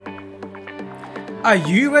Are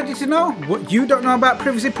you ready to know what you don't know about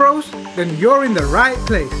Privacy Pros? Then you're in the right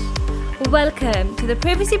place. Welcome to the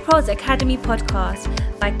Privacy Pros Academy podcast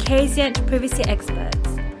by Kazient Privacy Experts,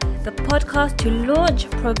 the podcast to launch,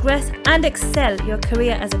 progress and excel your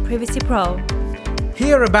career as a privacy pro.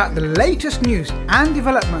 Hear about the latest news and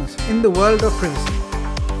developments in the world of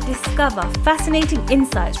privacy. Discover fascinating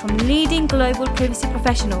insights from leading global privacy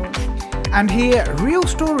professionals. And hear real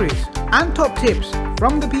stories and top tips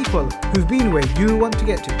from the people who've been where you want to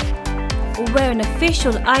get to. We're an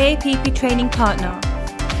official IAPP training partner.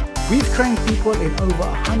 We've trained people in over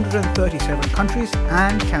 137 countries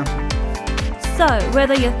and counting. So,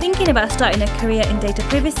 whether you're thinking about starting a career in data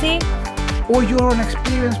privacy, or you're an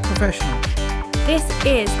experienced professional, this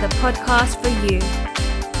is the podcast for you.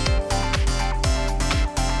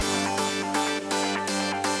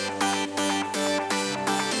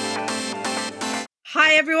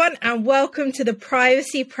 Hi everyone and welcome to the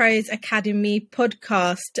Privacy Pros Academy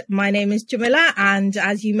podcast. My name is Jamila and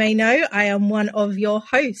as you may know, I am one of your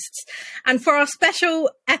hosts. And for our special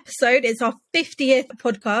episode, it's our 50th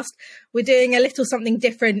podcast. We're doing a little something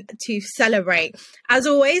different to celebrate. As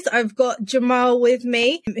always, I've got Jamal with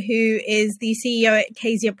me, who is the CEO at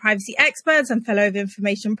Kazient Privacy Experts and Fellow of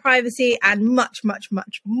Information Privacy and much, much,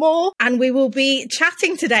 much more. And we will be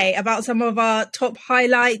chatting today about some of our top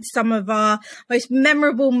highlights, some of our most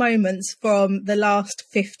memorable moments from the last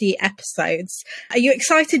 50 episodes. Are you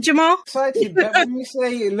excited, Jamal? Excited, but when you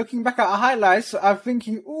say looking back at our highlights, I'm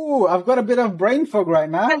thinking, I've got a bit of brain fog right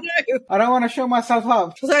now. I don't want to show myself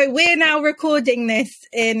up. So we're now recording this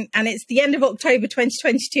and it's the end of October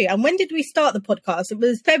 2022. And when did we start the podcast? It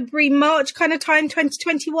was February, March kind of time,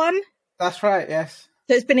 2021? That's right, yes.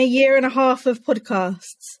 So it's been a year and a half of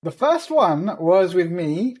podcasts. The first one was with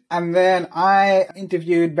me, and then I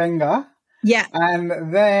interviewed Benga. Yeah.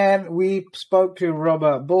 And then we spoke to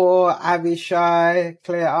Robert Bohr, Avishai,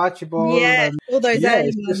 Claire Archibald. Yeah, all those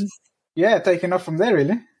early ones. Taking off from there,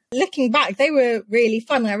 really. Looking back, they were really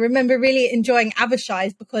fun. I remember really enjoying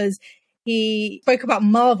Avishai's because he spoke about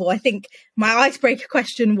Marvel. I think my icebreaker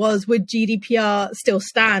question was, would GDPR still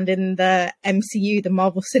stand in the MCU, the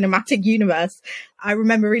Marvel Cinematic Universe? I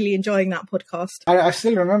remember really enjoying that podcast. I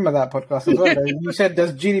still remember that podcast as well. You said,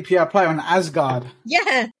 does GDPR apply on Asgard?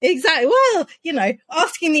 Yeah, exactly. Well,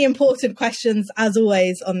 asking the important questions as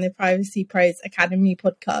always on the Privacy Pros Academy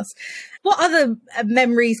podcast. What other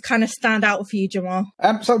memories kind of stand out for you, Jamal?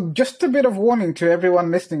 So just a bit of warning to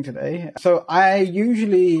everyone listening today. So I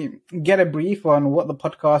usually get a brief on what the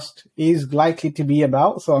podcast is likely to be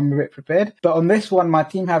about, so I'm a bit prepared. But on this one, my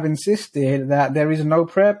team have insisted that there is no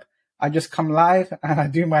prep. I just come live and I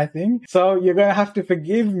do my thing. So you're going to have to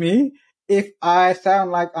forgive me if I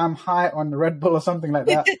sound like I'm high on Red Bull or something like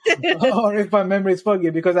that, or if my memory is foggy,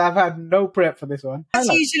 because I've had no prep for this one. That's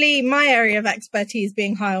usually my area of expertise,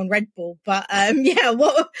 being high on Red Bull. But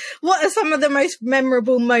what are some of the most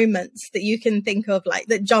memorable moments that you can think of, like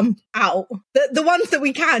that jump out? The ones that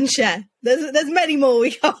we can share. There's many more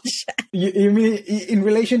we can't share. You mean in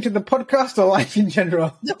relation to the podcast or life in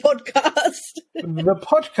general? The podcast. The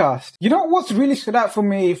podcast. You know what's really stood out for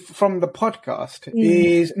me from the podcast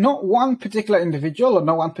is not one particular individual or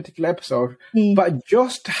not one particular episode, but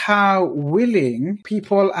just how willing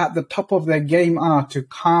people at the top of their game are to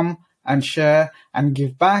come and share and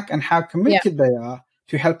give back, and how committed they are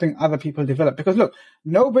to helping other people develop. Because look,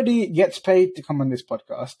 nobody gets paid to come on this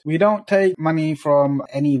podcast. We don't take money from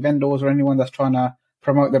any vendors or anyone that's trying to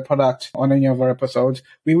promote their product on any of our episodes.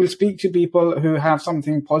 We will speak to people who have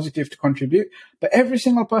something positive to contribute. But every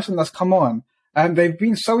single person that's come on, and they've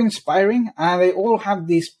been so inspiring, and they all have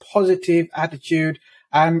this positive attitude,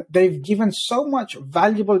 and they've given so much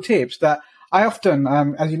valuable tips that I often,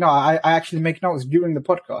 as you know, I actually make notes during the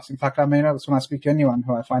podcast. In fact, I make notes when I speak to anyone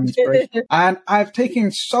who I find inspirational. And I've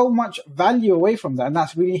taken so much value away from that. And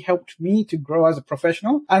that's really helped me to grow as a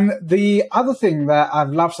professional. And the other thing that I've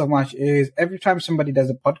loved so much is every time somebody does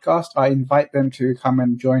a podcast, I invite them to come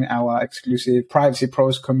and join our exclusive Privacy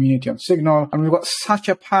Pros community on Signal. And we've got such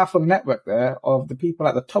a powerful network there of the people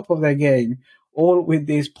at the top of their game, all with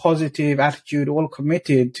this positive attitude, all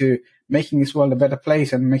committed to making this world a better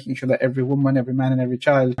place and making sure that every woman, every man, and every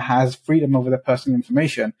child has freedom over their personal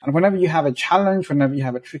information. And whenever you have a challenge, whenever you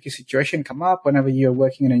have a tricky situation come up, whenever you're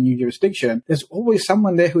working in a new jurisdiction, there's always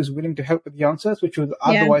someone there who's willing to help with the answers, which would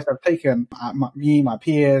otherwise have taken me, my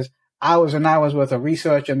peers, hours and hours worth of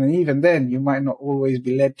research. And then even then, you might not always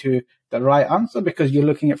be led to the right answer because you're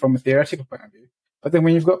looking at it from a theoretical point of view. But then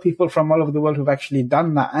when you've got people from all over the world who've actually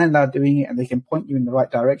done that and are doing it, and they can point you in the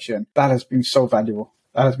right direction, that has been so valuable.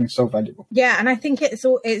 that has been so valuable. Yeah, and I think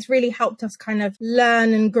it's really helped us kind of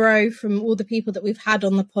learn and grow from all the people that we've had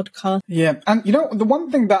on the podcast. Yeah, and the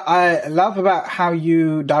one thing that I love about how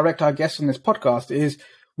you direct our guests on this podcast is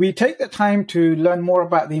we take the time to learn more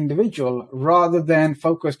about the individual rather than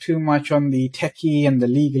focus too much on the techie and the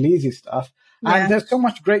legalese stuff. Yeah. And there's so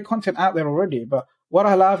much great content out there already, but what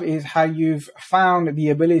I love is how you've found the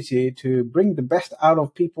ability to bring the best out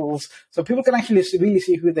of so people can actually really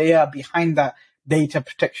see who they are behind that data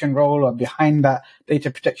protection role or behind that data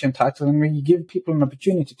protection title. And when you give people an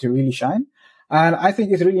opportunity to really shine. And I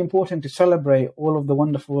think it's really important to celebrate all of the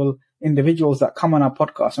wonderful individuals that come on our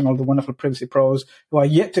podcast and all the wonderful privacy pros who are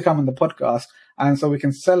yet to come on the podcast. And so we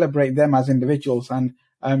can celebrate them as individuals and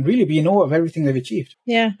really be in awe of everything they've achieved.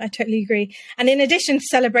 Yeah, I totally agree. And in addition to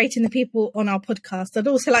celebrating the people on our podcast, I'd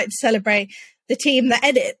also like to celebrate the team that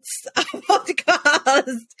edits our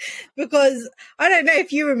podcast, because I don't know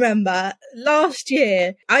if you remember, last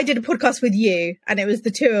year I did a podcast with you and it was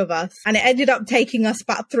the two of us, and it ended up taking us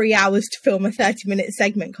about 3 hours to film a 30-minute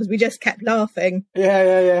segment because we just kept laughing.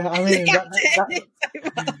 Yeah. I mean,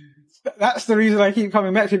 that's the reason I keep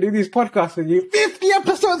coming back to do these podcasts with you. 50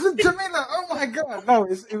 episodes with Jamila. Oh my God. No,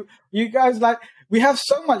 you guys, we have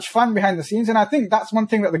so much fun behind the scenes. And I think that's one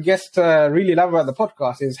thing that the guests really love about the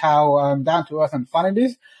podcast is how down to earth and fun it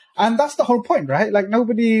is. And that's the whole point, right? Like,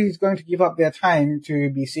 nobody's going to give up their time to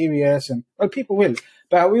be serious, and well, people will,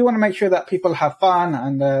 but we want to make sure that people have fun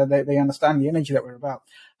and they understand the energy that we're about.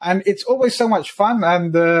 And it's always so much fun.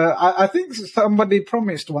 And I think somebody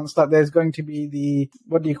promised once that there's going to be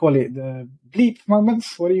what do you call it? The bleep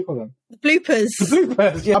moments? What do you call them? The bloopers. The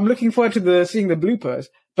bloopers. Yeah, I'm looking forward to seeing the bloopers.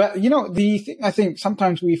 But, the thing I think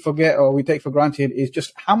sometimes we forget or we take for granted is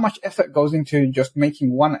just how much effort goes into just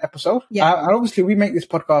making one episode. Yeah. And obviously, we make this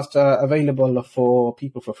podcast available for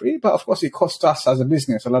people for free, but of course, it costs us as a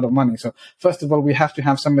business a lot of money. So first of all, we have to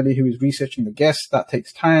have somebody who is researching the guests. That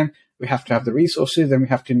takes time. We have to have the resources, then we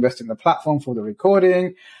have to invest in the platform for the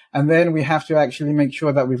recording. And then we have to actually make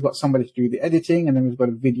sure that we've got somebody to do the editing. And then we've got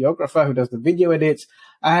a videographer who does the video edits.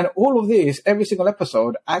 And all of this, every single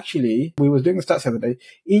episode, actually, we was doing the stats the other day.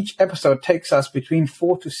 Each episode takes us between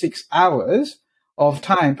 4 to 6 hours of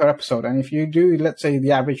time per episode. And if you do, let's say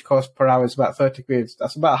the average cost per hour is about 30 quid,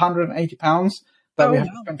 that's about £180 that we have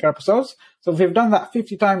to spend per episodes. So if we've done that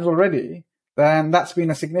 50 times already, then that's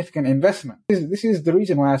been a significant investment. This is the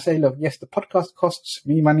reason why I say, look, yes, the podcast costs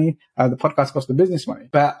me money, the podcast costs the business money,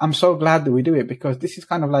 but I'm so glad that we do it, because this is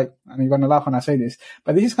kind of like, and you're going to laugh when I say this,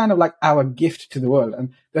 but this is kind of like our gift to the world.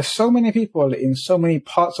 And there's so many people in so many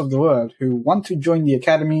parts of the world who want to join the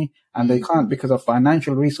academy and they can't because of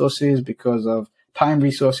financial resources, because of time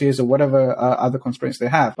resources, or whatever other constraints they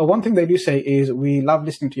have. But one thing they do say is, we love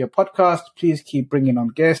listening to your podcast. Please keep bringing on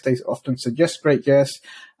guests. They often suggest great guests.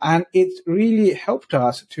 And it's really helped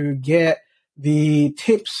us to get the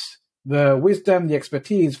tips, the wisdom, the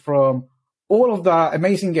expertise from all of the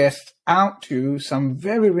amazing guests out to some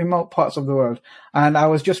very remote parts of the world. And I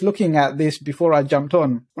was just looking at this before I jumped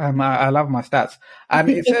on. I love my stats. And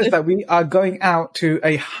it says that we are going out to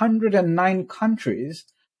 109 countries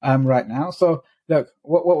right now. So look,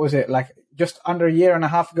 what was it? Like just under a year and a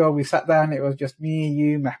half ago, we sat down. It was just me,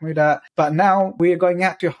 you, Mahmouda. But now we are going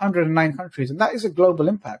out to 109 countries. And that is a global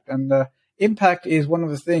impact. And impact is one of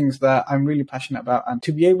the things that I'm really passionate about. And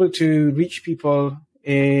to be able to reach people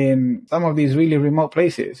in some of these really remote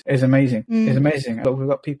places is amazing. It's amazing. But we've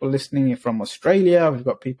got people listening from Australia. We've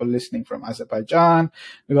got people listening from Azerbaijan.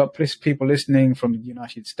 We've got people listening from the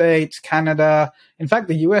United States, Canada. In fact,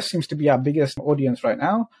 the US seems to be our biggest audience right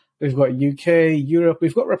now. We've got UK, Europe.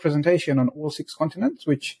 We've got representation on all 6 continents,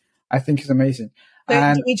 which I think is amazing. So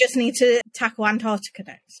and do we just need to tackle Antarctica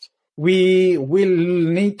next? We will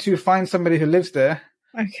need to find somebody who lives there.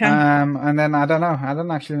 Okay. And then I don't know. I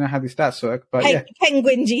don't actually know how these stats work, but yeah.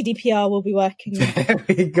 Penguin GDPR will be working. There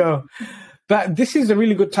we go. But this is a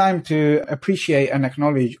really good time to appreciate and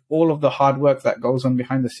acknowledge all of the hard work that goes on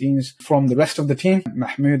behind the scenes from the rest of the team.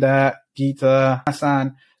 Mahmouda, Geeta,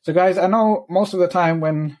 Hassan. So guys, I know most of the time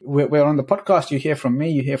when we're on the podcast, you hear from me,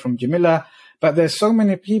 you hear from Jamila, but there's so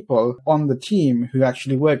many people on the team who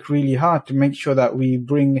actually work really hard to make sure that we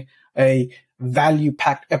bring a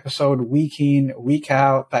value-packed episode week in, week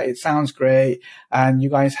out, that it sounds great, and you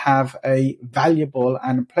guys have a valuable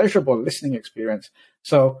and pleasurable listening experience.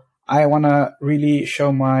 So I want to really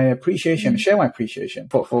show my appreciation, share my appreciation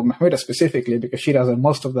for Mahmouda specifically, because she does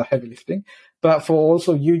most of the heavy lifting, but for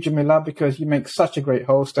also you, Jamila, because you make such a great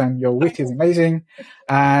host and your wit is amazing,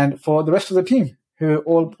 and for the rest of the team who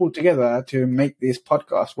all pulled together to make this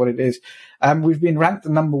podcast what it is. We've been ranked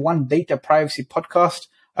the #1 data privacy podcast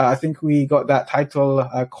I think we got that title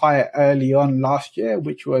quite early on last year,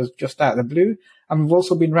 which was just out of the blue. And we've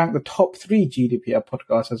also been ranked the top 3 GDPR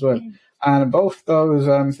podcasts as well. And both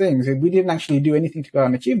those things, we didn't actually do anything to go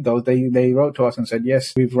and achieve those. They wrote to us and said,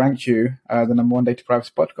 yes, we've ranked you the number 1 data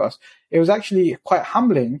privacy podcast. It was actually quite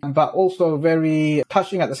humbling, but also very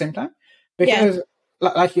touching at the same time. Because,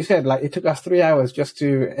 like you said, like it took us 3 hours just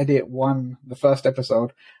to edit the first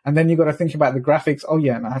episode. And then you got to think about the graphics. Oh,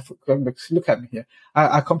 yeah, and look at me here.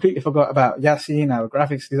 I completely forgot about Yasin, our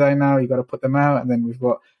graphics designer. You got to put them out. And then we've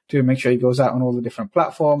got to make sure it goes out on all the different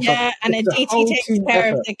platforms. Yeah, so and Aditi takes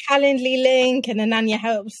care of the Calendly link, and Ananya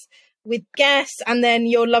helps with guests. And then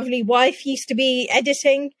your lovely wife used to be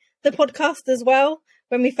editing the podcast as well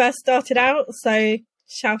when we first started out. So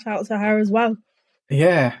shout out to her as well.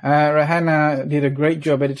 Yeah, Rahana did a great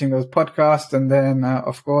job editing those podcasts. And then,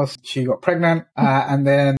 of course, she got pregnant. And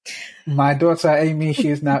then my daughter, Amy, she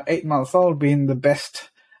is now 8 months old, being the best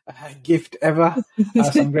gift ever.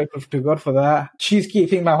 So I'm grateful to God for that. She's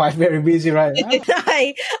keeping my wife very busy right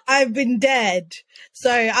now. I've been dead.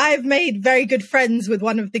 So I've made very good friends with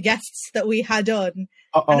one of the guests that we had on.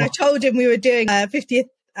 And I told him we were doing a 50th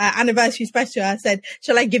anniversary special. I said,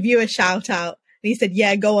 shall I give you a shout out? And he said,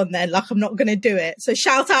 yeah, go on then. Like, I'm not going to do it. So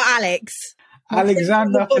shout out Alex.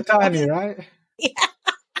 Alexander Fatani, right? Yeah.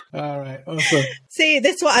 All right, awesome. See,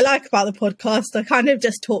 this is what I like about the podcast. I kind of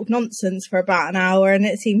just talk nonsense for about an hour, and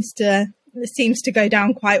it seems to go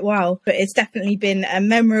down quite well. But it's definitely been a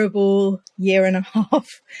memorable year and a half.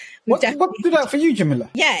 What did that for you, Jamila?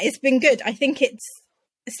 Yeah, it's been good. I think it's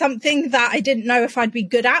something that I didn't know if I'd be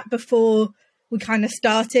good at before we kind of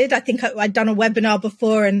started. I think I'd done a webinar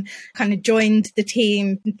before and kind of joined the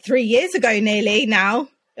team 3 years ago nearly now.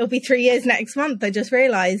 It'll be 3 years next month, I just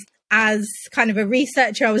realised. As kind of a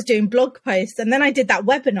researcher, I was doing blog posts, and then I did that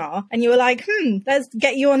webinar, and you were like, let's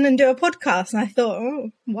get you on and do a podcast. And I thought,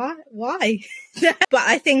 why? But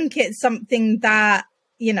I think it's something that,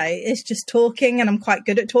 it's just talking, and I'm quite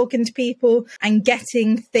good at talking to people and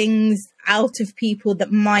getting things out of people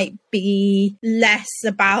that might be less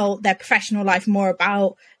about their professional life, more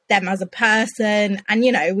about them as a person. And,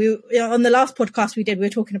 we on the last podcast we were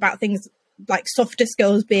talking about things like softer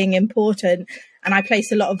skills being important. And I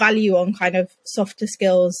place a lot of value on kind of softer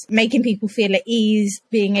skills, making people feel at ease,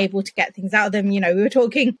 being able to get things out of them. We were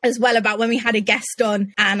talking as well about when we had a guest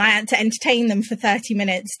on and I had to entertain them for 30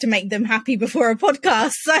 minutes to make them happy before a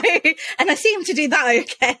podcast. So, and I seem to do that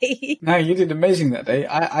okay. No, you did amazing that day.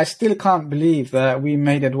 I still can't believe that we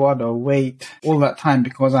made Eduardo wait all that time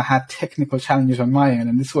because I had technical challenges on my end.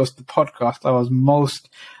 And this was the podcast I was most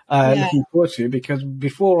looking forward to, because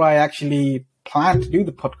before I actually planned to do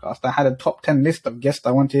the podcast, I had a top 10 list of guests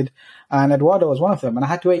I wanted, and Eduardo was one of them. And I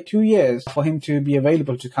had to wait 2 years for him to be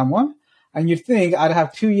available to come on. And you'd think I'd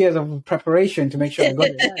have 2 years of preparation to make sure I got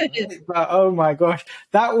it right. But oh my gosh,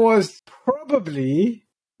 that was probably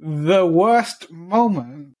the worst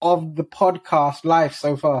moment of the podcast life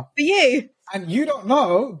so far. For you? And you don't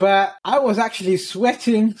know, but I was actually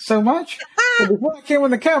sweating so much. So before I came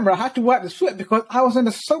on the camera, I had to wipe the sweat because I was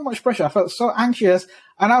under so much pressure. I felt so anxious.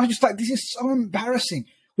 And I was just like, this is so embarrassing.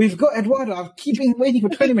 We've got Eduardo. I've keeping waiting for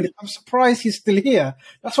 20 minutes. I'm surprised he's still here.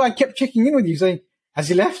 That's why I kept checking in with you, saying, has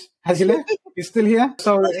he left? Has he left? He's still here.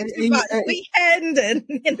 So weekend and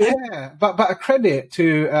yeah, but a credit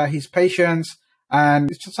to his patience.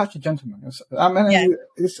 And it's just such a gentleman.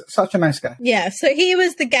 He's such a nice guy. Yeah. So he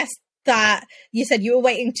was the guest that you said you were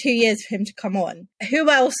waiting 2 years for him to come on. Who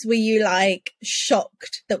else were you like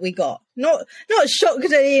shocked that we got? Not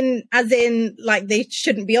shocked as in like they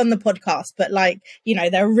shouldn't be on the podcast, but like,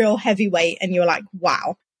 they're a real heavyweight and you're like,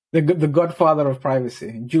 wow. The godfather of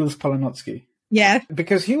privacy, Jules Polanotsky. Yeah.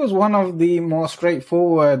 Because he was one of the more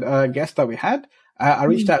straightforward guests that we had. I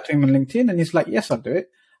reached out to him on LinkedIn and he's like, yes, I'll do it.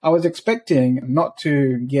 I was expecting not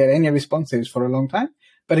to get any responses for a long time.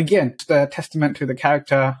 But again, it's a testament to the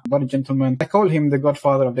character, what a gentleman. I call him the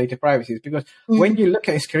godfather of data privacy because when you look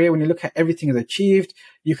at his career, when you look at everything he's achieved,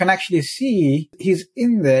 you can actually see he's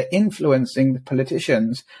in there influencing the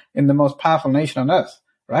politicians in the most powerful nation on earth,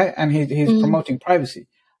 right? And he's promoting privacy.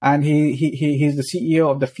 And he's the CEO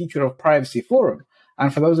of the Future of Privacy Forum.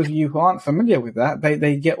 And for those of you who aren't familiar with that,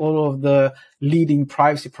 they get all of the leading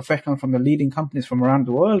privacy professionals from the leading companies from around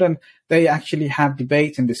the world, and they actually have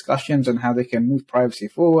debates and discussions on how they can move privacy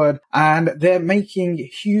forward. And they're making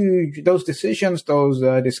those decisions, those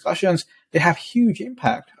discussions, they have huge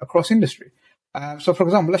impact across industry. So, for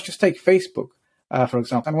example, let's just take Facebook, for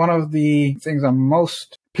example. And one of the things I'm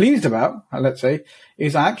most pleased about, let's say,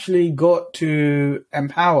 is I actually got to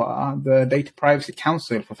empower the Data Privacy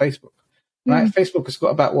Council for Facebook. Right, Facebook has got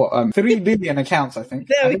about 3 billion accounts. I think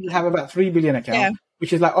they have about 3 billion accounts.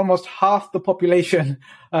 which is like almost half the population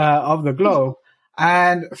of the globe.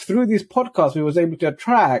 And through this podcast, we was able to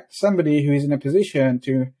attract somebody who is in a position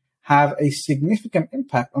to have a significant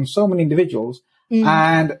impact on so many individuals.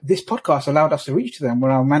 And this podcast allowed us to reach them,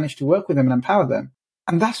 where I managed to work with them and empower them.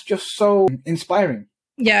 And that's just so inspiring.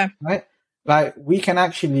 Yeah. Right? Like, we can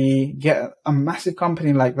actually get a massive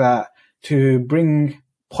company like that to bring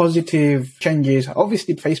positive changes.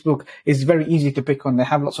 Obviously, Facebook is very easy to pick on. They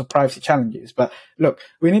have lots of privacy challenges. But look,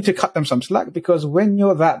 we need to cut them some slack, because when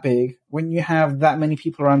you're that big, when you have that many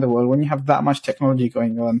people around the world, when you have that much technology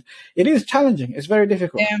going on, it is challenging. It's very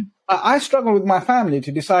difficult. Yeah. I struggle with my family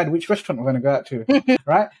to decide which restaurant we're going to go out to,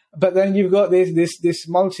 right? But then you've got this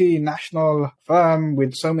multinational firm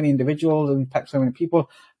with so many individuals and impact so many people.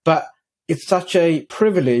 But it's such a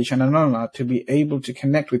privilege and an honor to be able to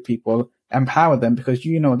connect with people, empower them, because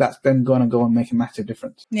that's then going to go and make a massive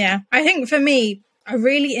difference. Yeah. I think for me, I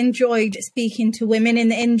really enjoyed speaking to women in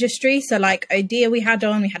the industry. So like Odia we had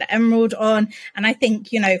Emerald on. And I think,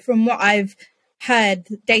 from what I've heard,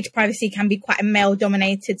 data privacy can be quite a male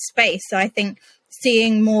dominated space. So I think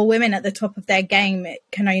seeing more women at the top of their game, it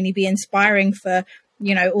can only be inspiring for,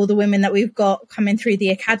 all the women that we've got coming through the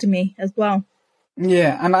academy as well.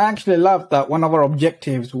 Yeah, and I actually love that one of our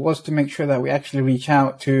objectives was to make sure that we actually reach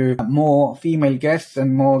out to more female guests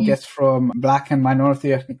and more guests from Black and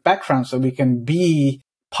minority ethnic backgrounds, so we can be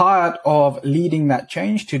part of leading that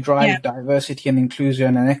change to drive diversity and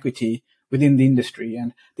inclusion and equity within the industry.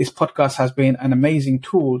 And this podcast has been an amazing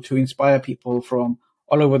tool to inspire people from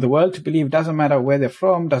all over the world to believe it doesn't matter where they're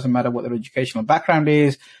from, doesn't matter what their educational background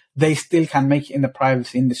is, they still can make it in the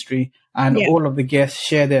privacy industry. And all of the guests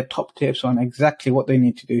share their top tips on exactly what they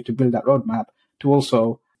need to do to build that roadmap to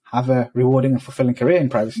also have a rewarding and fulfilling career in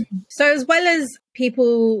privacy. So as well as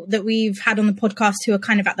people that we've had on the podcast who are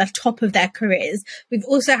kind of at the top of their careers, we've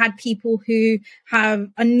also had people who are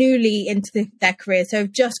newly into their careers, so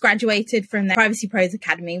have just graduated from the Privacy Pros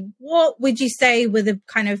Academy. What would you say were the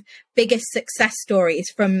kind of biggest success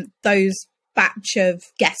stories from those batch of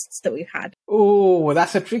guests that we've had? Oh,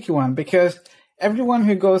 that's a tricky one, because everyone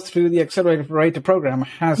who goes through the Accelerator program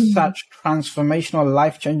has such transformational,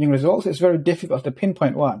 life-changing results. It's very difficult to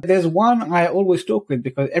pinpoint one. There's one I always talk with,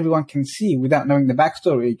 because everyone can see, without knowing the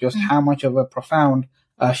backstory, just how much of a profound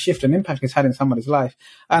shift and impact it's had in somebody's life.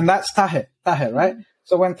 And that's Tahir, right?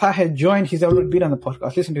 So when Tahir joined, he's already been on the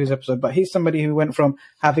podcast, listen to his episode, but he's somebody who went from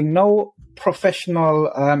having no professional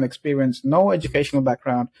experience, no educational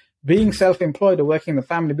background, being self-employed or working in the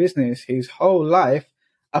family business his whole life,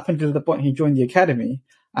 up until the point he joined the academy.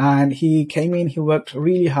 And he came in, he worked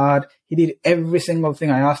really hard. He did every single thing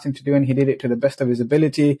I asked him to do, and he did it to the best of his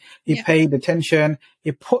ability. He paid attention,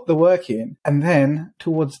 he put the work in. And then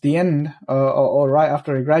towards the end, or right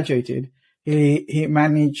after he graduated, he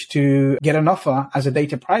managed to get an offer as a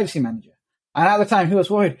data privacy manager. And at the time, he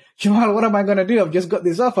was worried, Jamal, what am I going to do? I've just got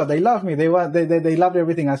this offer. They love me. They loved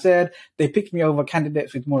everything I said. They picked me over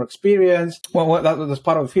candidates with more experience. Well, that was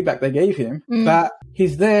part of the feedback they gave him. But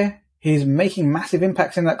he's there. He's making massive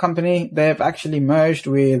impacts in that company. They've actually merged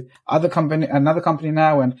with another company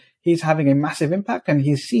now, and he's having a massive impact. And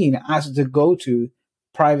he's seen as the go-to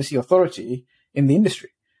privacy authority in the industry.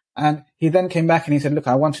 And he then came back and he said, look,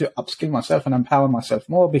 I want to upskill myself and empower myself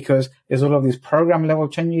more, because there's all of these program level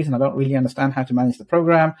changes and I don't really understand how to manage the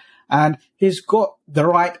program. And he's got the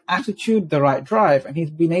right attitude, the right drive, and he's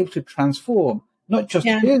been able to transform not just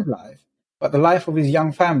his life, but the life of his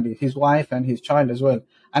young family, his wife and his child as well.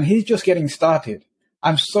 And he's just getting started.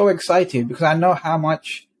 I'm so excited because I know how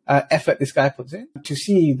much effort this guy puts in to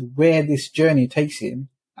see where this journey takes him.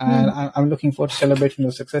 And I'm looking forward to celebrating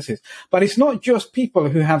those successes. But it's not just people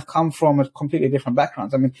who have come from a completely different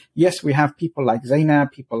backgrounds. I mean, yes, we have people like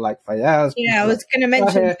Zainab, people like Fayaz. Yeah, I was going to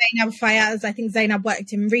mention Zainab, Fayaz. I think Zainab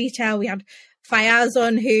worked in retail. We had Fayaz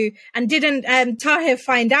on didn't Tahir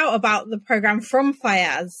find out about the program from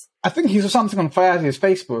Fayaz? I think he saw something on Fayaz's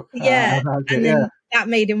Facebook. Yeah, then that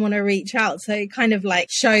made him want to reach out. So it kind of like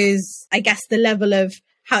shows, I guess, the level of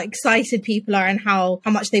how excited people are and how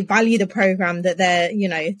much they value the program, that they're,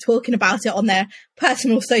 talking about it on their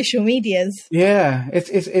personal social medias. Yeah,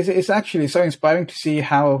 it's actually so inspiring to see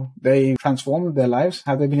how they transformed their lives,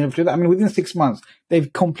 how they've been able to do that. I mean, within 6 months,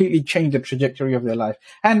 they've completely changed the trajectory of their life.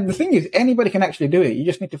 And the thing is, anybody can actually do it. You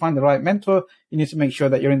just need to find the right mentor. You need to make sure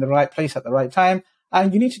that you're in the right place at the right time.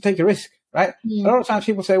 And you need to take a risk, right? A lot of times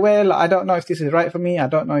people say, well, I don't know if this is right for me. I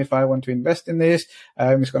don't know if I want to invest in this.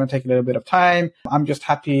 It's going to take a little bit of time. I'm just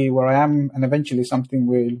happy where I am. And eventually something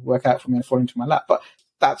will work out for me and fall into my lap. But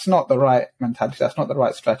that's not the right mentality. That's not the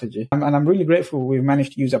right strategy. And I'm really grateful we've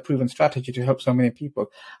managed to use a proven strategy to help so many people.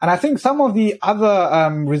 And I think some of the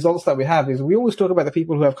other results that we have is we always talk about the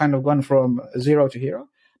people who have kind of gone from zero to hero,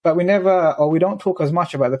 but we don't talk as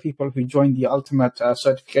much about the people who joined the ultimate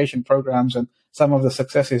certification programs and some of the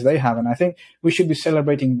successes they have. And I think we should be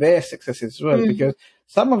celebrating their successes as well, because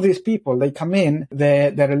some of these people, they come in,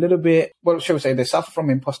 they're a little bit, well, shall we say, they suffer from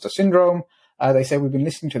imposter syndrome. They say, we've been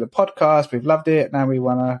listening to the podcast, we've loved it, now we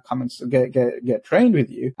want to come and get trained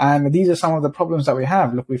with you. And these are some of the problems that we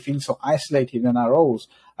have. Look, we feel so isolated in our roles.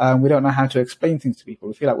 We don't know how to explain things to people.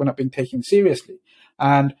 We feel like we're not being taken seriously.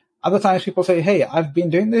 And other times people say, hey, I've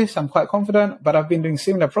been doing this, I'm quite confident, but I've been doing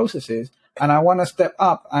similar processes, and I want to step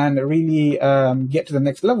up and really get to the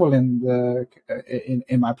next level in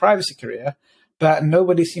my privacy career. But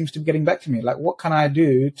nobody seems to be getting back to me. Like, what can I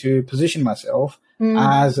do to position myself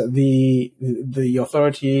as the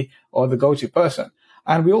authority or the go-to person?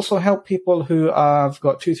 And we also help people who have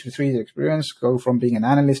got 2 to 3 years experience go from being an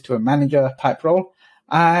analyst to a manager type role.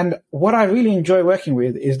 And what I really enjoy working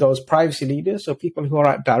with is those privacy leaders. So people who are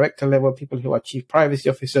at director level, people who are chief privacy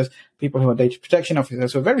officers, people who are data protection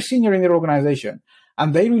officers, so very senior in their organization.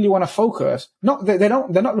 And they really want to focus. They're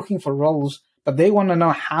not looking for roles, but they want to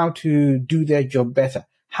know how to do their job better,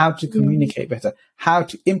 how to communicate better, how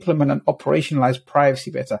to implement and operationalize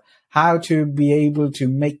privacy better, how to be able to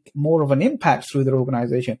make more of an impact through their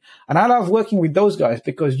organization. And I love working with those guys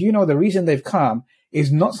because, the reason they've come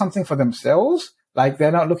is not something for themselves. Like,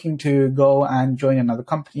 they're not looking to go and join another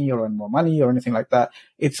company or earn more money or anything like that.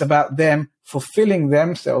 It's about them fulfilling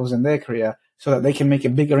themselves in their career so that they can make a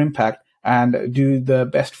bigger impact and do the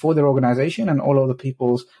best for their organization and all of the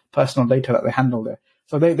people's personal data that they handle there.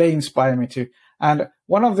 So they inspire me too. And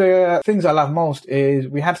one of the things I love most is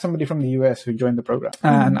we had somebody from the US who joined the program.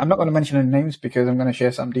 And I'm not going to mention any names because I'm going to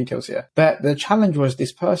share some details here. But the challenge was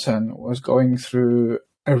this person was going through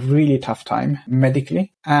a really tough time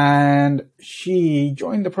medically, and she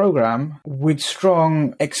joined the program with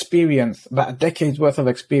strong experience, about a decade's worth of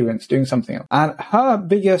experience doing something else. And her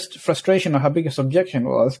biggest frustration or her biggest objection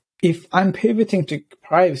was, if I'm pivoting to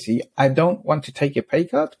privacy, I don't want to take a pay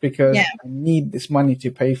cut because I need this money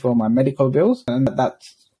to pay for my medical bills, and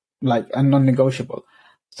that's like a non-negotiable.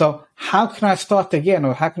 So how can I start again,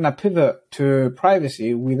 or how can I pivot to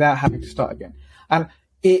privacy without having to start again? And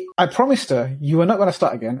I promised her, you are not going to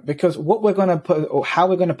start again, because what we're going to put, or how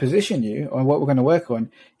we're going to position you, or what we're going to work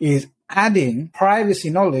on, is adding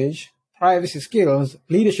privacy knowledge, privacy skills,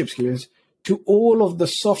 leadership skills to all of the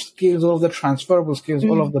soft skills, all of the transferable skills,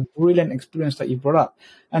 all of the brilliant experience that you brought up.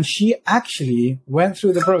 And she actually went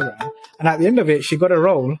through the program, and at the end of it, she got a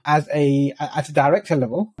role as at a director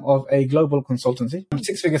level of a global consultancy,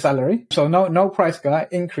 6-figure salary. So no price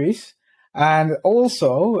cut increase. And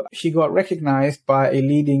also, she got recognized by a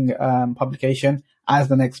leading publication as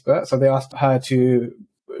an expert. So they asked her to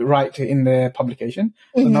write in their publication.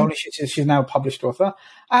 So not only she's now a published author.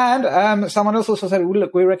 And someone else also said,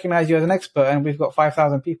 look, we recognize you as an expert, and we've got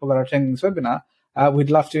 5,000 people that are attending this webinar. We'd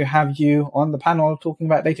love to have you on the panel talking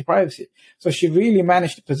about data privacy. So she really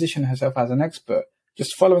managed to position herself as an expert,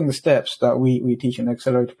 just following the steps that we teach in the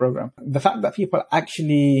Accelerator program. The fact that people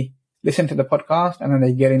actually listen to the podcast and then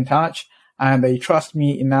they get in touch, and they trust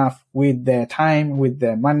me enough with their time, with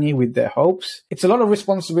their money, with their hopes. It's a lot of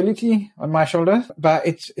responsibility on my shoulders, but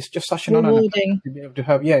it's just such an honor to be able to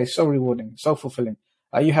help. Yeah, it's so rewarding, so fulfilling.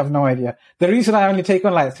 You have no idea. The reason I only take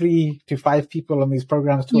on like 3 to 5 people on these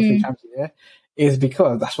programs 2 or 3 times a year is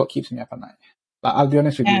because that's what keeps me up at night. Like, I'll be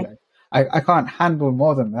honest with you guys. I can't handle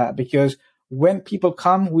more than that, because when people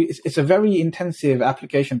come, it's a very intensive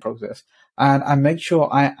application process, and I make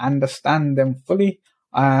sure I understand them fully.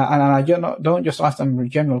 And I don't just ask them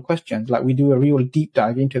general questions. Like, we do a real deep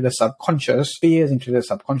dive into the subconscious fears, into the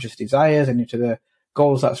subconscious desires, and into the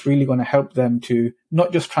goals that's really going to help them to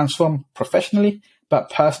not just transform professionally, but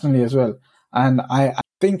personally as well. And I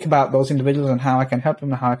think about those individuals and how I can help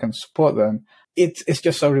them and how I can support them. It's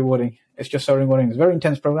just so rewarding. It's just so rewarding. It's a very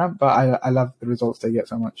intense program, but I love the results they get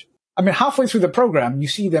so much. I mean, halfway through the program, you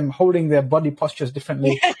see them holding their body postures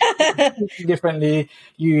differently.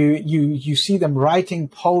 You see them writing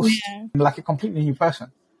posts like a completely new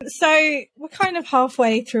person. So we're kind of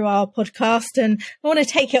halfway through our podcast, and I want to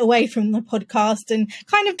take it away from the podcast and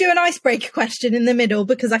kind of do an icebreaker question in the middle,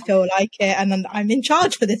 because I feel like it, and I'm in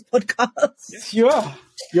charge for this podcast. Yes, you are.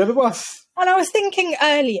 You're the boss. And I was thinking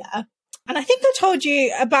earlier, and I think I told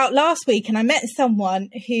you about last week, and I met someone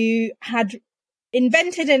who had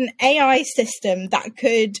invented an AI system that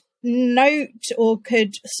could note or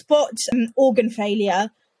could spot organ failure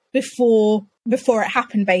before before it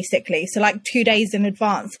happened, basically. So like 2 days in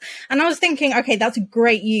advance. And I was thinking, okay, that's a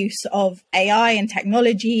great use of AI and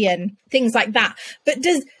technology and things like that. But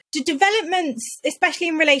do developments, especially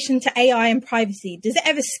in relation to AI and privacy, does it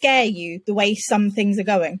ever scare you the way some things are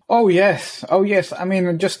going? Oh, yes. I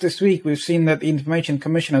mean, just this week, we've seen that the Information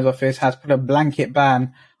Commissioner's Office has put a blanket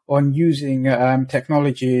ban on using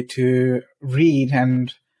technology to read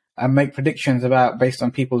and make predictions based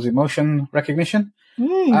on people's emotion recognition.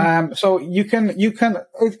 So you can,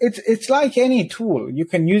 it's like any tool. You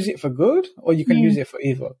can use it for good or you can use it for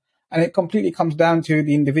evil. And it completely comes down to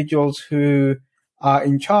the individuals who are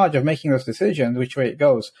in charge of making those decisions, which way it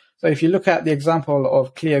goes. So if you look at the example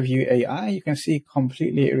of Clearview AI, you can see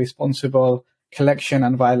completely irresponsible collection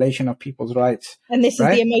and violation of people's rights. And this is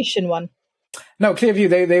the emotion one? No, Clearview,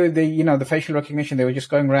 they the facial recognition, they were just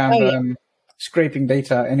going around scraping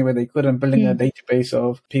data anywhere they could and building a database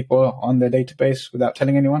of people on their database without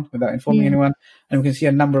telling anyone, without informing anyone. And we can see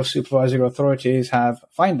a number of supervisory authorities have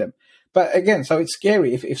fined them. But again, so it's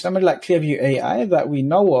scary. If somebody like Clearview AI that we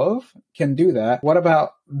know of can do that, what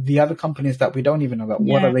about the other companies that we don't even know about?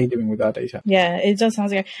 What are they doing with our data? Yeah, it does sound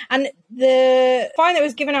scary. And the fine that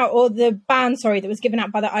was given out, or the ban, that was given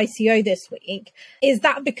out by the ICO this week, is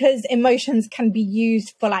that because emotions can be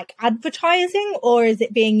used for like advertising, or is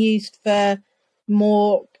it being used for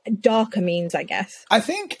more darker means, I guess? I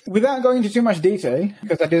think, without going into too much detail,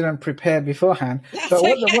 because I didn't prepare beforehand, but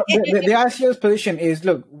what the ICO's position is,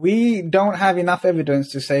 look, we don't have enough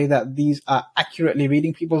evidence to say that these are accurately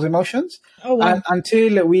reading people's emotions. And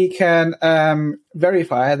until we can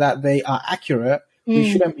verify that they are accurate,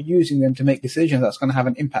 we shouldn't be using them to make decisions that's going to have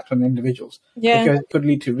an impact on individuals. Because it could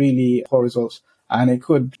lead to really poor results. And it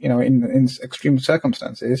could, in extreme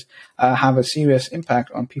circumstances, have a serious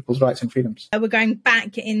impact on people's rights and freedoms. We're going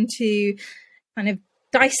back into kind of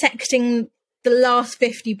dissecting the last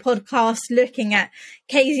 50 podcasts, looking at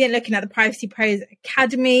Kazient, looking at the Privacy Pros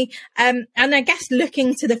Academy, and I guess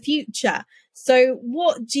looking to the future. So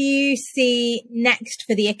what do you see next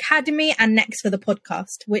for the Academy and next for the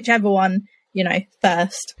podcast? Whichever one,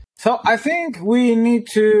 first. So I think we need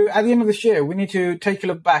to, at the end of this year, we need to take a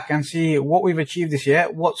look back and see what we've achieved this year,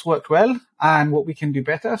 what's worked well, and what we can do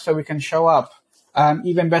better so we can show up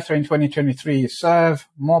even better in 2023, serve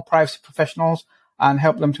more privacy professionals and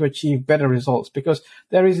help them to achieve better results, because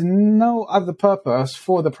there is no other purpose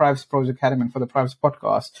for the Privacy Pros Academy and for the Privacy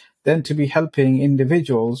Podcast than to be helping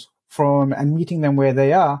individuals and meeting them where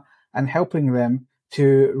they are and helping them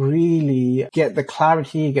to really get the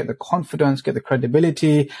clarity, get the confidence, get the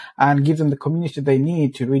credibility, and give them the community they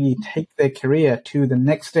need to really take their career to the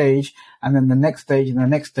next stage, and then the next stage, and the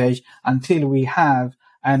next stage, until we have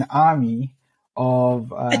an army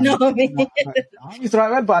of... army is the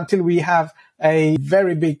right word, but until we have a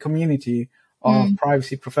very big community of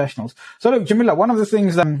privacy professionals. So look, Jamila, one of the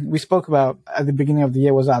things we spoke about at the beginning of the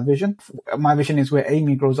year was our vision. My vision is where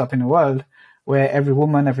Amy grows up in a world where every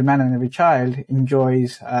woman, every man, and every child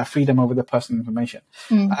enjoys freedom over their personal information.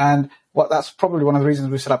 And that's probably one of the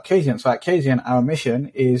reasons we set up Kazient. So at Kazient, our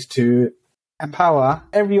mission is to empower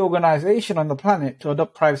every organization on the planet to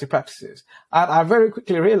adopt privacy practices. And I very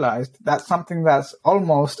quickly realized that's something that's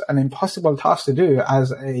almost an impossible task to do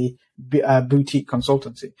as a boutique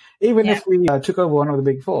consultancy. Even if we took over one of the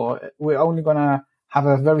big four, we're only going to have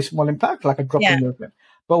a very small impact, like a drop in the ocean.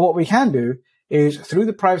 But what we can do is, through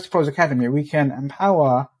the Privacy Pros Academy, we can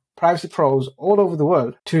empower privacy pros all over the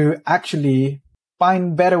world to actually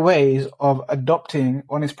find better ways of adopting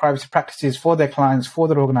honest privacy practices for their clients, for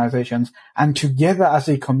their organizations, and together as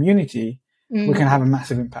a community, we can have a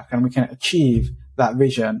massive impact and we can achieve that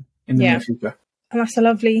vision in the near future. And that's a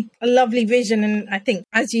lovely vision. And I think,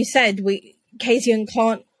 as you said, Kazient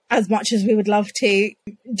can't, as much as we would love to,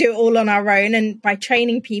 do it all on our own. And by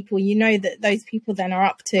training people, that those people then are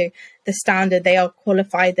up to the standard. They are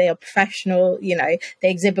qualified, they are professional, they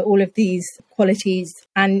exhibit all of these qualities.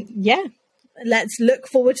 And let's look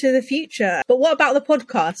forward to the future. But what about the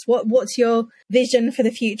podcast? What's your vision for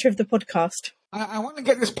the future of the podcast? I want to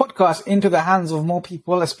get this podcast into the hands of more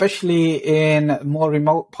people, especially in more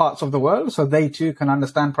remote parts of the world, so they too can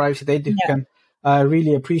understand privacy. They too can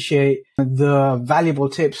really appreciate the valuable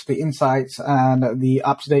tips, the insights, and the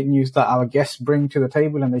up-to-date news that our guests bring to the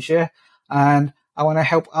table and they share. And I want to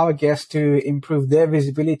help our guests to improve their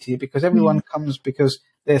visibility, because everyone comes because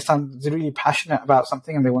they're really passionate about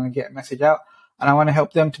something and they want to get a message out. And I want to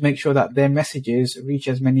help them to make sure that their messages reach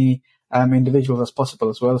as many individuals as possible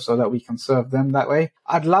as well, so that we can serve them that way.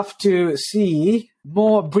 I'd love to see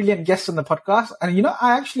more brilliant guests on the podcast. And,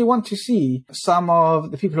 I actually want to see some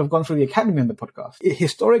of the people who have gone through the academy on the podcast.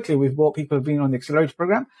 Historically, we've brought people who've been on the accelerator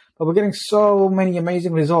program, but we're getting so many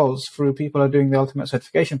amazing results through people who are doing the ultimate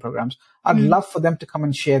certification programs. I'd love for them to come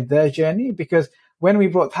and share their journey, because when we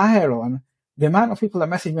brought Tahir on, the amount of people that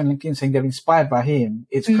message me on LinkedIn saying they're inspired by him,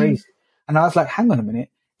 it's crazy. And I was like, hang on a minute.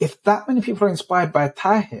 If that many people are inspired by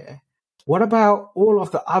Tahir, what about all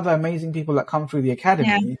of the other amazing people that come through the academy?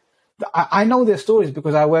 Yeah. I know their stories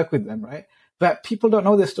because I work with them, right? But people don't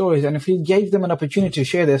know their stories. And if we gave them an opportunity to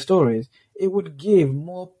share their stories, it would give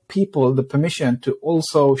more people the permission to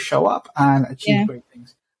also show up and achieve great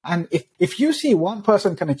things. And if you see one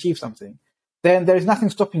person can achieve something, then there is nothing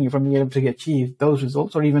stopping you from being able to achieve those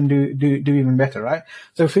results or even do even better, right?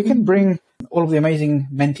 So if we can bring all of the amazing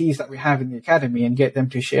mentees that we have in the academy and get them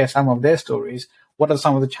to share some of their stories, what are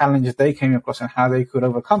some of the challenges they came across and how they could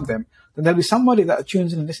overcome them, then there'll be somebody that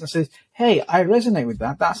tunes in and listens and says, hey, I resonate with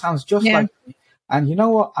that. That sounds just like me. And you know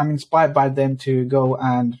what? I'm inspired by them to go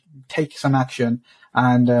and take some action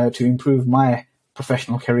and to improve my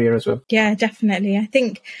professional career as well. Yeah, definitely. I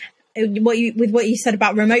think what you said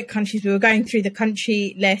about remote countries, we were going through the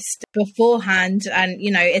country list beforehand, and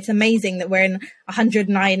it's amazing that we're in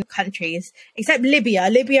 109 countries except Libya.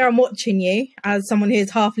 I'm watching you as someone who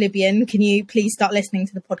is half Libyan. Can you please start listening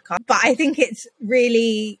to the podcast? But I think it's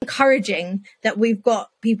really encouraging that we've got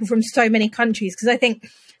people from so many countries, because I think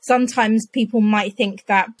sometimes people might think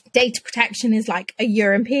that data protection is like a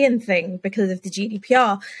European thing because of the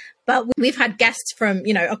GDPR. But we've had guests from,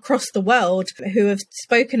 across the world who have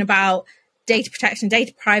spoken about data protection,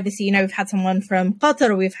 data privacy. We've had someone from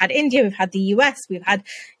Qatar, we've had India, we've had the US, we've had,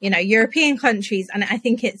 European countries. And I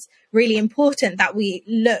think it's really important that we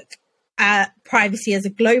look at privacy as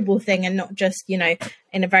a global thing and not just,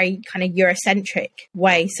 in a very kind of Eurocentric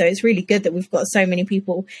way. So it's really good that we've got so many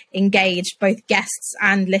people engaged, both guests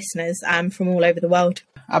and listeners from all over the world.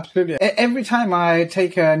 Absolutely. Every time I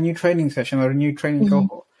take a new training session or a new training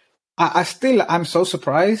cohort, I'm so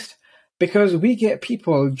surprised, because we get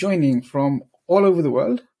people joining from all over the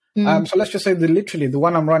world. So let's just say literally the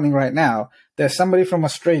one I'm running right now, there's somebody from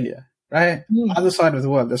Australia, right? Other side of the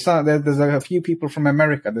world. There's a few people from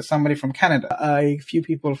America. There's somebody from Canada, a few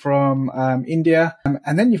people from India.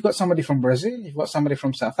 And then you've got somebody from Brazil. You've got somebody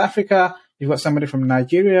from South Africa. You've got somebody from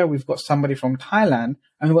Nigeria. We've got somebody from Thailand,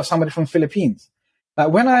 and we've got somebody from Philippines.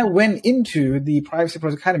 When I went into the Privacy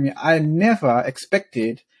Pros Academy, I never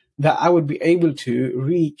expected that I would be able to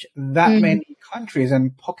reach that many countries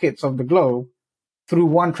and pockets of the globe through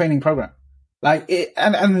one training program.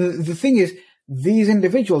 And the thing is, these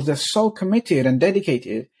individuals, they're so committed and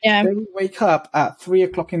dedicated. Yeah. They wake up at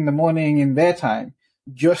 3:00 in the morning in their time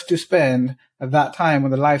just to spend that time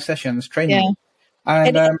on the live sessions training. Yeah.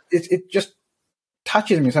 And it just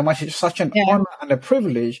touches me so much. It's such an honor and a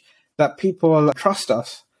privilege that people trust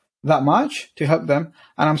us that much to help them.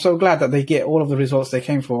 And I'm so glad that they get all of the results they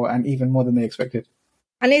came for and even more than they expected.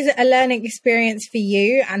 And is it a learning experience for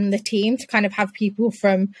you and the team to kind of have people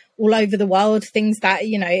from all over the world, things that,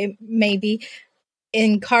 it maybe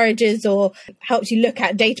encourages or helps you look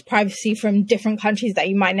at data privacy from different countries that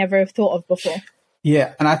you might never have thought of before?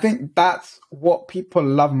 Yeah. And I think that's what people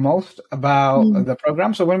love most about the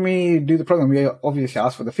program. So when we do the program, we obviously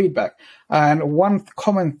ask for the feedback. And one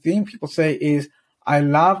common theme people say is, I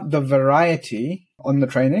love the variety on the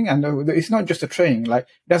training. And it's not just a training, it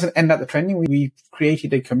doesn't end at the training. We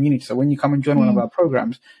created a community. So when you come and join one of our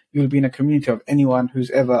programs, you'll be in a community of anyone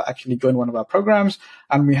who's ever actually joined one of our programs.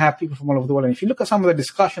 And we have people from all over the world. And if you look at some of the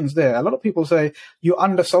discussions there, a lot of people say, you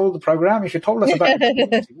undersold the program. If you told us about the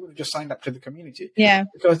community, we would have just signed up to the community. Yeah.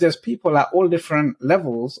 Because there's people at all different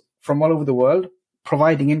levels from all over the world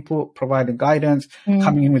providing input, providing guidance,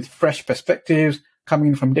 coming in with fresh perspectives, coming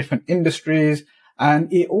in from different industries.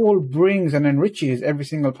 And it all brings and enriches every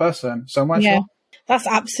single person so much. Yeah, that's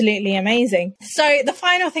absolutely amazing. So the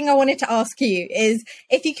final thing I wanted to ask you is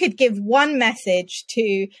if you could give one message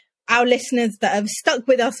to our listeners that have stuck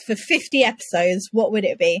with us for 50 episodes, what would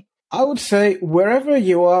it be? I would say wherever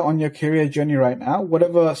you are on your career journey right now,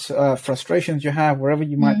 whatever frustrations you have, wherever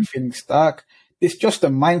you might be feeling stuck, it's just a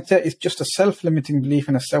mindset. It's just a self-limiting belief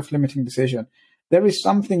and a self-limiting decision. There is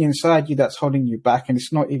something inside you that's holding you back, and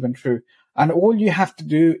it's not even true. And all you have to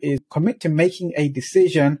do is commit to making a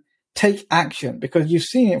decision, take action, because you've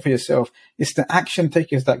seen it for yourself. It's the action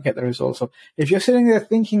takers that get the results. So if you're sitting there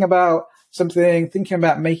thinking about something, thinking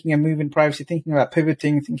about making a move in privacy, thinking about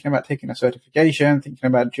pivoting, thinking about taking a certification, thinking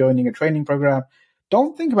about joining a training program,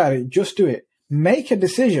 don't think about it. Just do it. Make a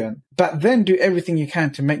decision, but then do everything you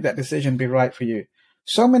can to make that decision be right for you.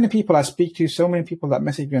 so many people I speak to, so many people that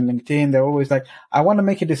message me on LinkedIn, they're always like, I want to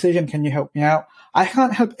make a decision. Can you help me out? I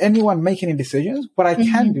can't help anyone make any decisions. What I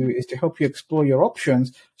can do is to help you explore your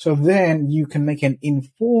options. So then you can make an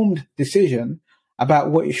informed decision about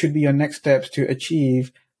what should be your next steps to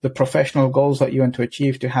achieve the professional goals that you want to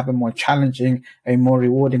achieve, to have a more challenging, a more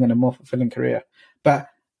rewarding and a more fulfilling career. But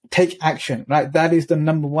take action, right? That is the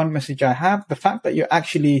number one message I have. The fact that you're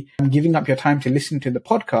actually giving up your time to listen to the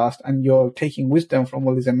podcast and you're taking wisdom from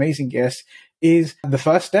all these amazing guests is the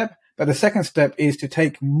first step. But the second step is to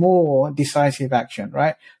take more decisive action,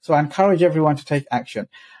 right? So I encourage everyone to take action.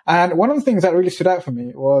 And one of the things that really stood out for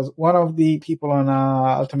me was one of the people on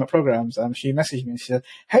our Ultimate programs. She messaged me and she said,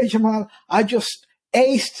 "Hey, Jamal, I just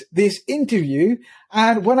aced this interview.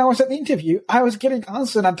 And when I was at the interview, I was getting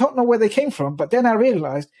answers and I don't know where they came from. But then I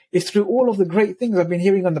realized it's through all of the great things I've been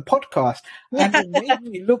hearing on the podcast. And it made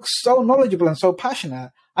me look so knowledgeable and so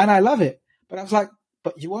passionate. And I love it." But I was like,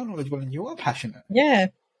 "But you are knowledgeable and you are passionate." Yeah.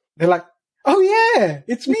 They're like, "Oh yeah,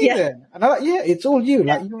 it's me then." And I'm like, "Yeah, it's all you.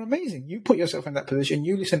 Like, you're amazing. You put yourself in that position.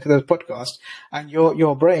 You listen to those podcasts and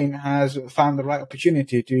your brain has found the right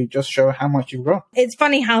opportunity to just show how much you've grown." It's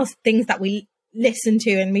funny how things that we listen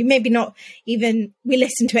to and we maybe not even, we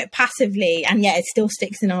listen to it passively and yet it still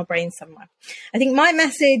sticks in our brain somewhere. I think my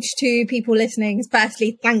message to people listening is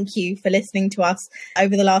firstly, thank you for listening to us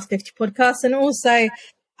over the last 50 podcasts. And also,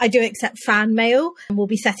 I do accept fan mail and we'll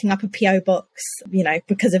be setting up a PO box,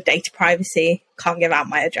 because of data privacy, can't give out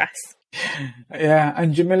my address. Yeah.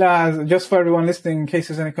 And Jamila, just for everyone listening, in case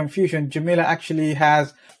there's any confusion, Jamila actually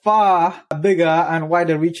has far bigger and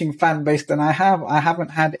wider reaching fan base than I have. I haven't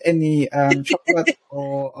had any chocolate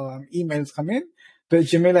or emails come in, but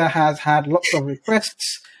Jamila has had lots of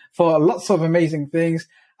requests for lots of amazing things.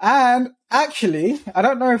 And actually, I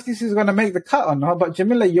don't know if this is going to make the cut or not, but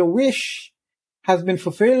Jamila, your wish has been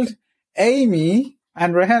fulfilled. Amy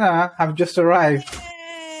and Rehanna have just arrived.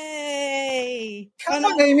 Yay! Come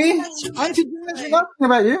on, Amy. Auntie Jamila's been asking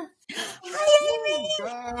about you. Hi, Amy.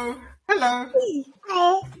 Hello. Hi.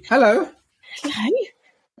 Hello. Hello.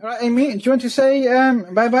 All right, Amy, do you want to say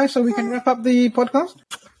bye-bye so we can wrap up the podcast?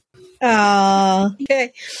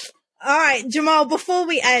 Okay. All right, Jamal, before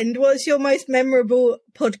we end, what's your most memorable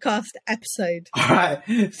podcast episode? All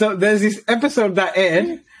right. So there's this episode that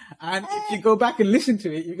aired, and if you go back and listen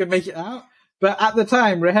to it, you can make it out. But at the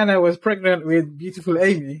time, Rehanna was pregnant with beautiful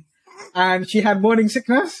Amy, and she had morning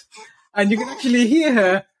sickness, and you can actually hear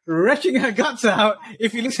her retching her guts out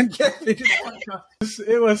if you listen carefully to the podcast.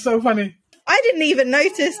 It was so funny. I didn't even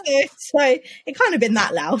notice it, so it can't have been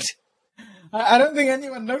that loud. I don't think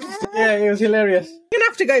anyone noticed it. Yeah, it was hilarious. You're going to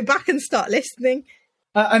have to go back and start listening.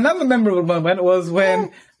 Another memorable moment was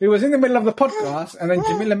when we was in the middle of the podcast and then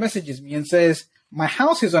Jamila messages me and says, "My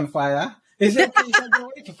house is on fire. Is it okay if I go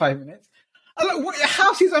away for 5 minutes?" I'm like, "What? Your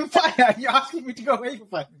house is on fire and you're asking me to go away for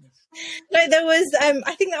 5 minutes?" No, there was,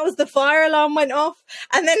 I think that was the fire alarm went off.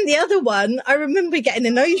 And then the other one, I remember getting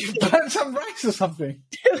a nosebleed. You burned some rice or something.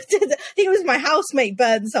 I think it was my housemate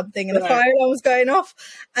burned something and the fire alarm was going off.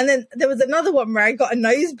 And then there was another one where I got a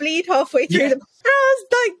nosebleed halfway through the... I was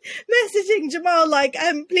like messaging Jamal, like,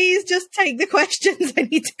 please just take the questions. I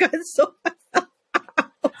need to go and sort myself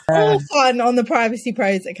out. All fun on the Privacy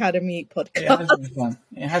Pros Academy podcast. It has been fun.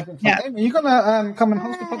 It has been fun. Yeah. Amy, you going to come and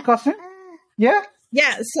host the podcast soon? Yeah?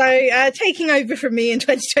 Yeah, so taking over from me in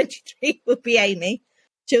 2023 will be Amy.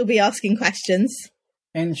 She'll be asking questions.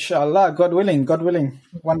 Inshallah, God willing,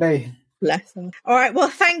 one day. Bless her. All right, well,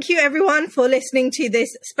 thank you everyone for listening to this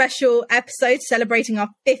special episode celebrating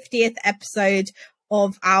our 50th episode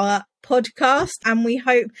of our podcast, and we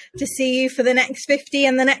hope to see you for the next 50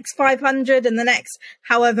 and the next 500 and the next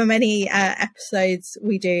however many episodes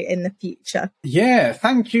we do in the future. Yeah,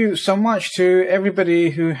 thank you so much to everybody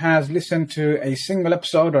who has listened to a single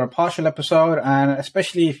episode or a partial episode, and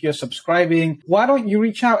especially if you're subscribing, why don't you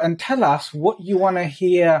reach out and tell us what you want to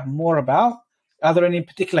hear more about? Are there any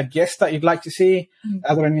particular guests that you'd like to see?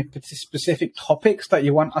 Are there any specific topics that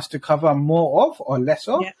you want us to cover more of or less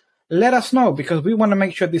of? Yeah. Let us know, because we want to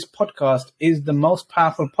make sure this podcast is the most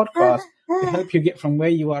powerful podcast to help you get from where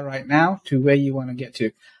you are right now to where you want to get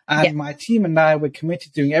to. And my team and I, we're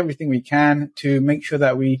committed to doing everything we can to make sure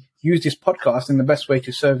that we use this podcast in the best way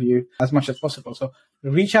to serve you as much as possible. So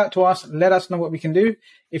reach out to us. Let us know what we can do.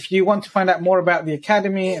 If you want to find out more about the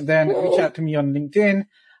Academy, then reach out to me on LinkedIn.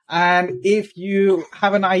 And if you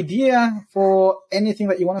have an idea for anything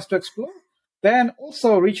that you want us to explore, then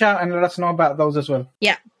also reach out and let us know about those as well.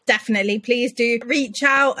 Yeah. Definitely. Please do reach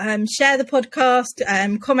out, share the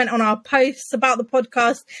podcast, comment on our posts about the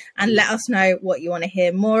podcast, and let us know what you want to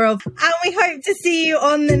hear more of. And we hope to see you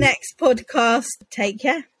on the next podcast. Take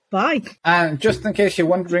care. Bye. And just in case you're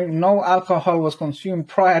wondering, no alcohol was consumed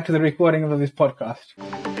prior to the recording of this podcast.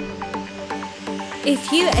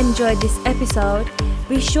 If you enjoyed this episode,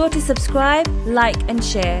 be sure to subscribe, like and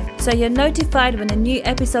share so you're notified when a new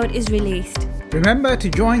episode is released. Remember to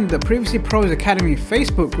join the Privacy Pros Academy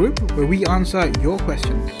Facebook group where we answer your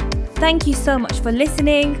questions. Thank you so much for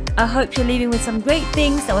listening. I hope you're leaving with some great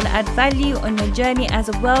things that will add value on your journey as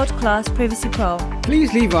a world-class Privacy Pro.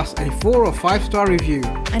 Please leave us a 4 or 5-star review.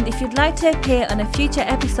 And if you'd like to appear on a future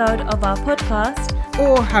episode of our podcast,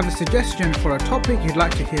 or have a suggestion for a topic you'd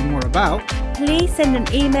like to hear more about, please send an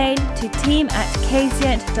email to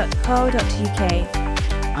team@kzient.co.uk.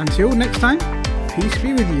 Until next time, peace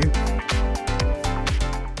be with you.